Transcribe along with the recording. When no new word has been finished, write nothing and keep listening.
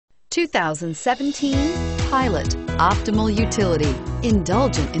2017 Pilot. Optimal utility,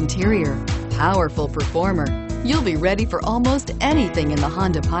 indulgent interior, powerful performer. You'll be ready for almost anything in the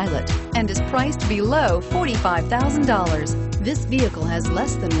Honda Pilot and is priced below $45,000. This vehicle has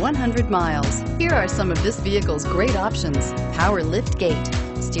less than 100 miles. Here are some of this vehicle's great options: power lift gate,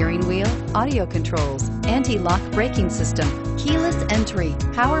 steering wheel audio controls, anti-lock braking system, keyless entry,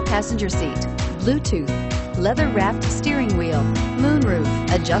 power passenger seat, Bluetooth, leather-wrapped steering wheel, moonroof,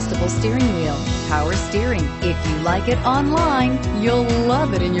 adjustable steering wheel, power steering. If you like it online, you'll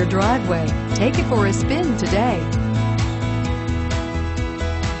love it in your driveway. Take it for a spin today.